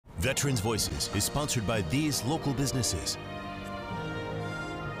Veterans Voices is sponsored by these local businesses.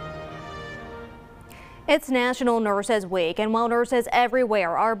 It's National Nurses Week, and while nurses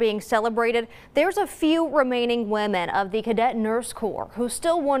everywhere are being celebrated, there's a few remaining women of the Cadet Nurse Corps who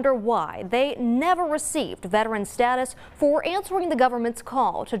still wonder why they never received veteran status for answering the government's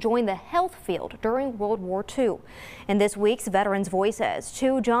call to join the health field during World War II. In this week's Veterans Voices,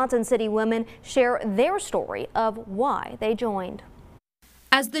 two Johnson City women share their story of why they joined.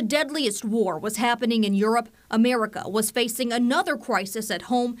 As the deadliest war was happening in Europe, America was facing another crisis at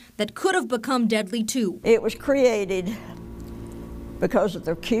home that could have become deadly too. It was created because of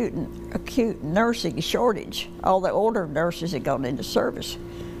the acute nursing shortage. All the older nurses had gone into service.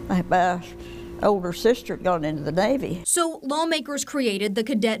 My older sister had gone into the Navy. So lawmakers created the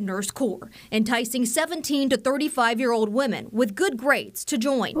Cadet Nurse Corps, enticing 17 to 35-year-old women with good grades to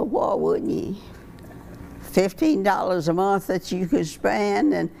join. Well, why wouldn't you? $15 a month that you could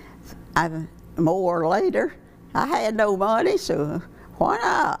spend, and more later. I had no money, so why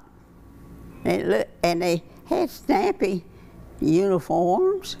not? And they had snappy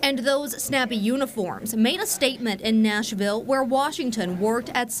uniforms. And those snappy uniforms made a statement in Nashville, where Washington worked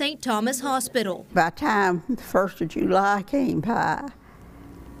at St. Thomas Hospital. By the time the 1st of July came by,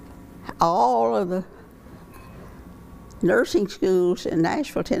 all of the nursing schools in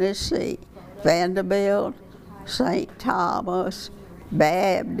Nashville, Tennessee, Vanderbilt, St. Thomas,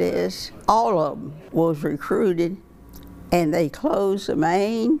 Baptist, all of them was recruited, and they closed the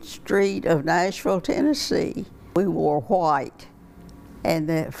main street of Nashville, Tennessee. We wore white,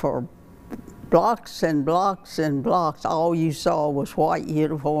 and for blocks and blocks and blocks, all you saw was white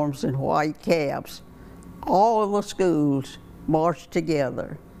uniforms and white caps. All of the schools marched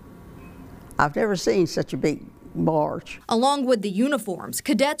together. I've never seen such a big march. Along with the uniforms,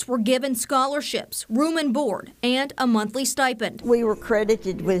 cadets were given scholarships, room and board, and a monthly stipend. We were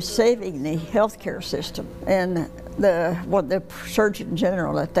credited with saving the healthcare system, and the Surgeon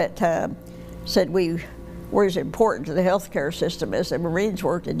General at that time said we were as important to the healthcare system as the Marines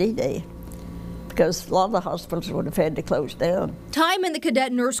were to D-Day, because a lot of the hospitals would have had to close down. Time in the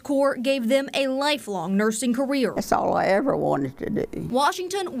Cadet Nurse Corps gave them a lifelong nursing career. That's all I ever wanted to do.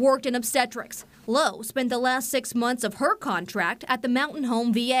 Washington worked in obstetrics. Lowe spent the last 6 months of her contract at the Mountain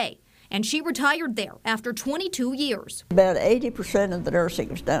Home VA, and she retired there after 22 years. About 80% of the nursing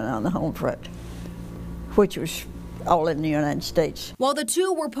was done on the home front, which was all in the United States. While the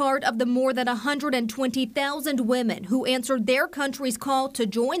two were part of the more than 120,000 women who answered their country's call to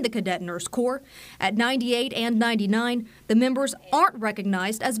join the Cadet Nurse Corps, at 98 and 99, the members aren't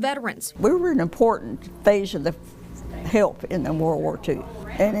recognized as veterans. We were an important phase of the help in the World War II,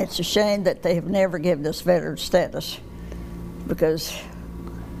 and it's a shame that they have never given us veteran status, because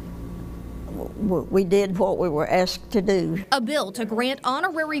we did what we were asked to do. A bill to grant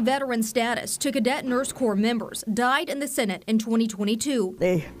honorary veteran status to Cadet Nurse Corps members died in the Senate in 2022.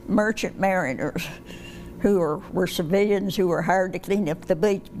 The merchant mariners who were civilians who were hired to clean up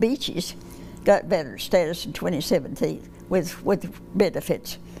the beaches got veteran status in 2017 with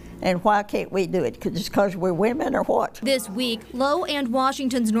benefits. And why can't we do it? Because we're women, or what? This week, Lowe and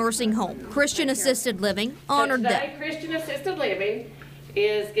Washington's nursing home, Christian Assisted Living, honored them. Christian Assisted Living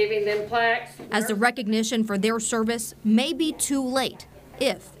is giving them plaques. As the recognition for their service may be too late,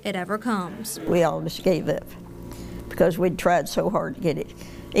 if it ever comes. We all just gave up because we'd tried so hard to get it.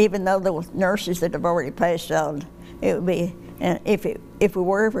 Even though the nurses that have already passed on, it would be, if we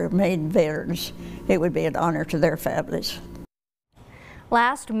were ever made veterans, it would be an honor to their families.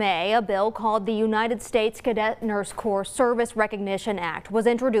 Last May, a bill called the United States Cadet Nurse Corps Service Recognition Act was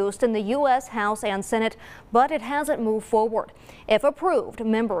introduced in the U.S. House and Senate, but it hasn't moved forward. If approved,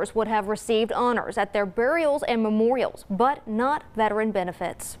 members would have received honors at their burials and memorials, but not veteran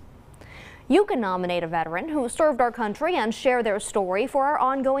benefits. You can nominate a veteran who served our country and share their story for our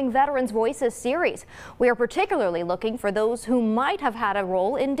ongoing Veterans Voices series. We are particularly looking for those who might have had a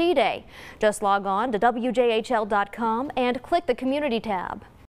role in D-Day. Just log on to WJHL.com and click the Community tab.